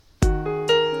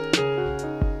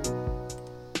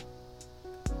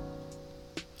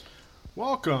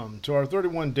Welcome to our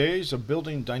 31 Days of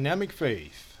Building Dynamic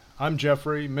Faith. I'm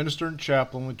Jeffrey, Minister and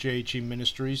Chaplain with JHE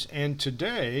Ministries, and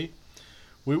today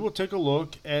we will take a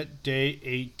look at Day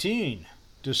 18,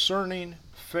 Discerning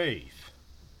Faith.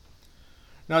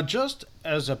 Now, just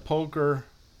as a poker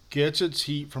gets its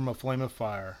heat from a flame of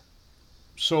fire,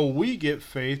 so we get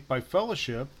faith by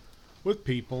fellowship with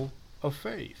people of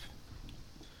faith.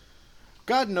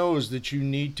 God knows that you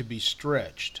need to be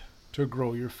stretched to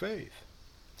grow your faith.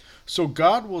 So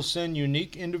God will send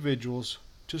unique individuals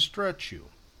to stretch you.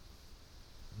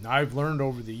 Now, I've learned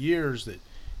over the years that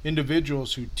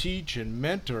individuals who teach and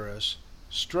mentor us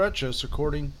stretch us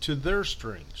according to their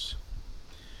strengths.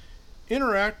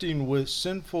 Interacting with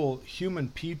sinful human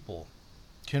people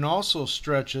can also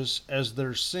stretch us as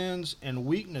their sins and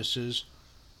weaknesses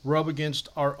rub against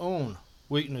our own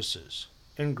weaknesses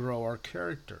and grow our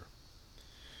character.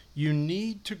 You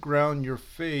need to ground your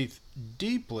faith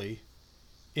deeply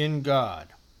in God.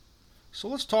 So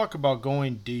let's talk about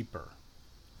going deeper.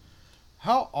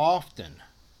 How often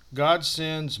God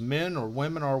sends men or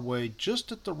women our way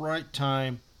just at the right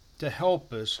time to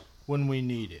help us when we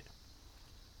need it.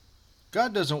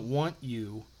 God doesn't want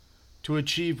you to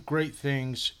achieve great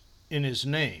things in His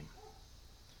name.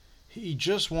 He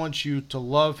just wants you to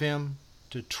love Him,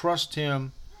 to trust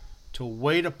Him, to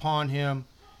wait upon Him,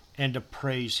 and to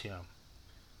praise Him.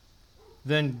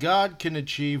 Then God can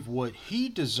achieve what He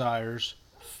desires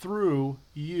through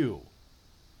you.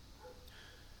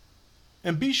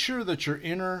 And be sure that your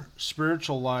inner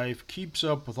spiritual life keeps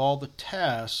up with all the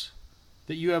tasks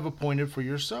that you have appointed for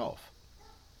yourself.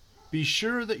 Be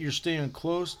sure that you're staying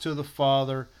close to the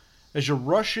Father as you're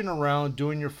rushing around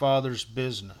doing your Father's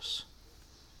business.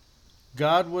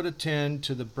 God would attend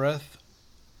to the breadth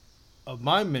of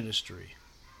my ministry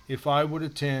if I would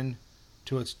attend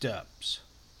to its depths.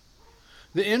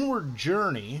 The inward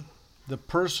journey, the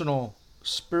personal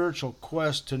spiritual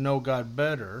quest to know God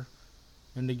better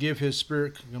and to give His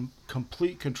Spirit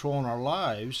complete control in our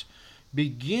lives,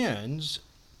 begins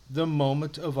the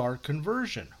moment of our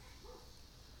conversion.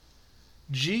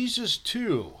 Jesus,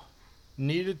 too,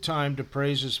 needed time to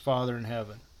praise His Father in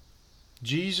heaven.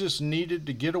 Jesus needed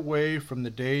to get away from the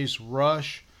day's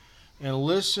rush and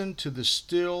listen to the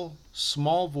still,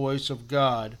 small voice of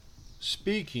God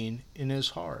speaking in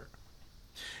His heart.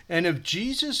 And if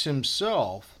Jesus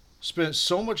Himself spent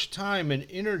so much time and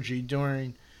energy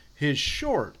during His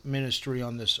short ministry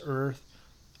on this earth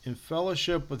in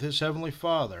fellowship with His Heavenly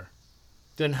Father,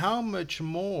 then how much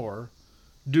more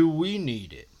do we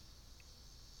need it?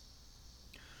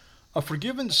 A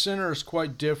forgiven sinner is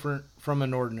quite different from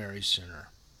an ordinary sinner,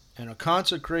 and a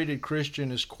consecrated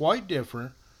Christian is quite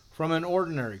different from an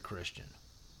ordinary Christian.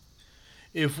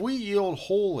 If we yield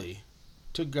wholly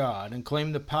to God and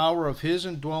claim the power of His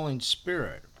indwelling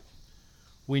Spirit,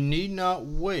 we need not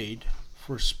wait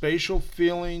for spatial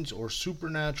feelings or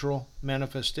supernatural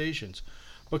manifestations,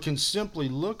 but can simply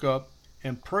look up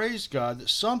and praise God that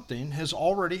something has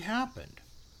already happened.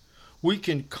 We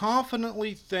can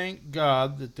confidently thank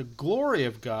God that the glory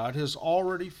of God has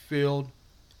already filled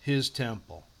His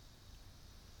temple.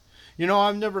 You know,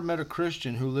 I've never met a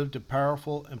Christian who lived a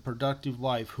powerful and productive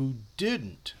life who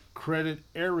didn't credit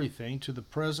everything to the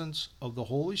presence of the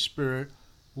Holy Spirit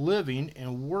living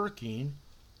and working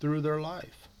through their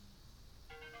life.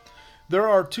 There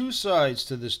are two sides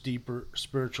to this deeper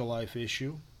spiritual life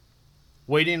issue.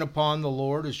 Waiting upon the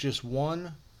Lord is just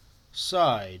one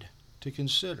side to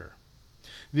consider.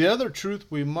 The other truth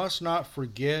we must not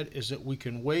forget is that we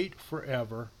can wait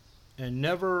forever and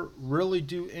never really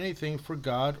do anything for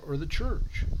God or the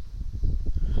church.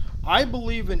 I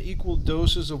believe in equal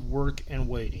doses of work and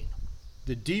waiting.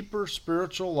 The deeper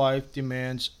spiritual life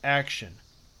demands action,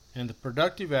 and the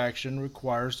productive action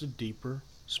requires the deeper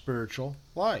spiritual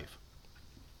life.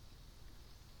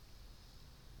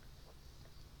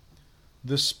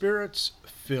 The Spirit's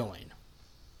filling.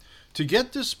 To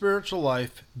get this spiritual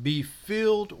life, be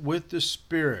filled with the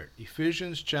Spirit.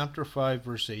 Ephesians chapter 5,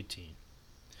 verse 18.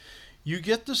 You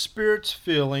get the Spirit's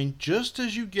filling just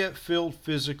as you get filled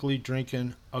physically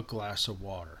drinking a glass of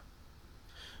water.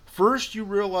 First, you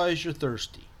realize you're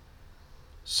thirsty.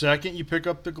 Second, you pick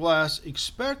up the glass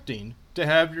expecting to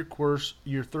have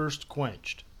your thirst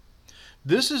quenched.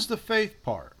 This is the faith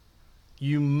part.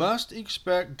 You must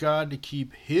expect God to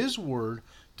keep His word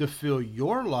to fill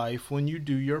your life when you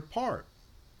do your part.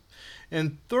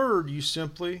 And third, you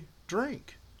simply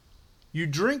drink. You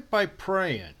drink by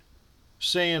praying,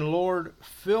 saying, Lord,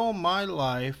 fill my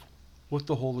life with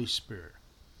the Holy Spirit.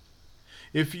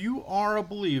 If you are a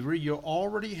believer, you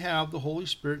already have the Holy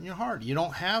Spirit in your heart. You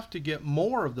don't have to get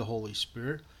more of the Holy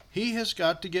Spirit. He has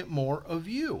got to get more of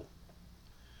you.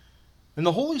 And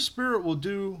the Holy Spirit will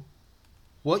do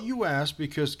what you ask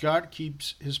because God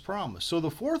keeps his promise. So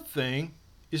the fourth thing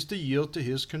is to yield to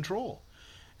his control.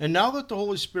 And now that the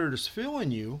Holy Spirit is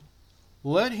filling you,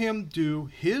 let him do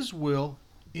his will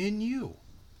in you.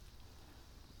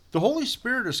 The Holy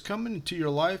Spirit is coming into your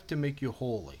life to make you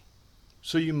holy.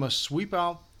 So you must sweep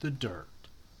out the dirt.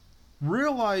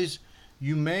 Realize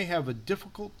you may have a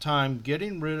difficult time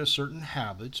getting rid of certain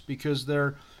habits because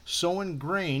they're so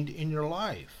ingrained in your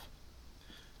life.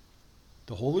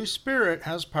 The Holy Spirit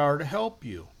has power to help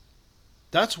you.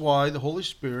 That's why the Holy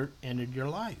Spirit entered your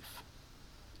life.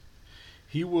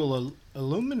 He will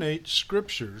illuminate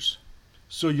scriptures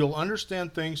so you'll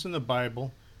understand things in the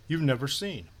Bible you've never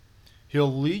seen.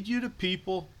 He'll lead you to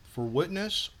people for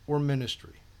witness or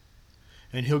ministry.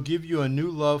 And he'll give you a new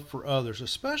love for others,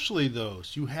 especially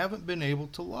those you haven't been able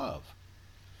to love.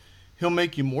 He'll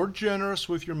make you more generous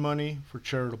with your money for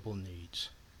charitable needs.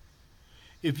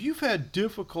 If you've had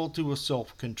difficulty with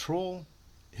self-control,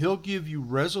 he'll give you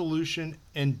resolution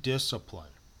and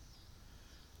discipline.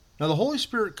 Now, the Holy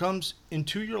Spirit comes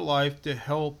into your life to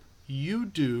help you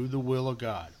do the will of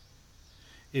God.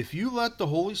 If you let the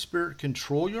Holy Spirit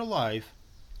control your life,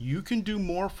 you can do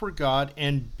more for God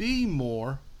and be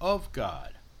more of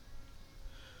God.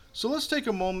 So let's take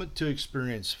a moment to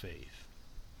experience faith.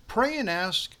 Pray and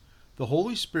ask the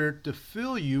Holy Spirit to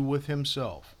fill you with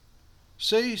himself.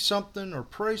 Say something or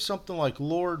pray something like,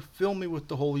 Lord, fill me with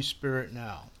the Holy Spirit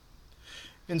now.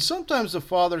 And sometimes the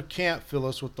Father can't fill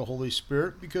us with the Holy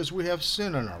Spirit because we have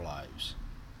sin in our lives.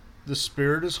 The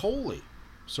Spirit is holy,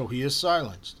 so he is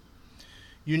silenced.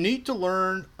 You need to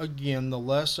learn again the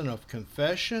lesson of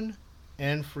confession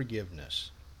and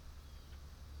forgiveness.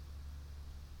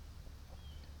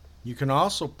 You can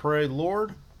also pray,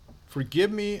 Lord,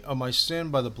 forgive me of my sin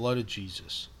by the blood of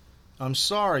Jesus. I'm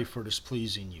sorry for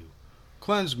displeasing you.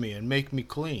 Cleanse me and make me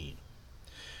clean.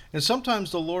 And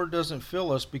sometimes the Lord doesn't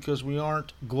fill us because we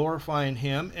aren't glorifying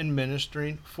him and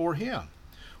ministering for him.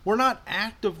 We're not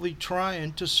actively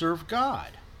trying to serve God.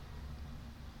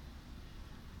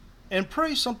 And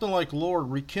pray something like,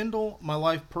 Lord, rekindle my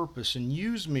life purpose and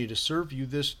use me to serve you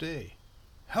this day.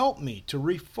 Help me to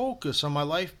refocus on my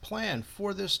life plan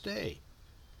for this day.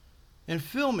 And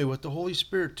fill me with the Holy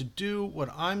Spirit to do what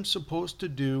I'm supposed to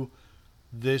do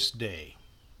this day.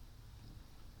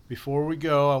 Before we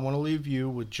go, I want to leave you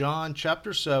with John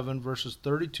chapter 7, verses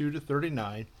 32 to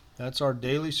 39. That's our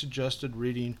daily suggested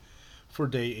reading for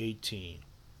day 18.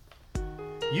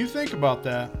 You think about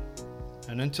that,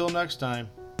 and until next time,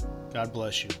 God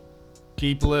bless you.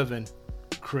 Keep living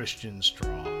Christian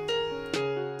strong.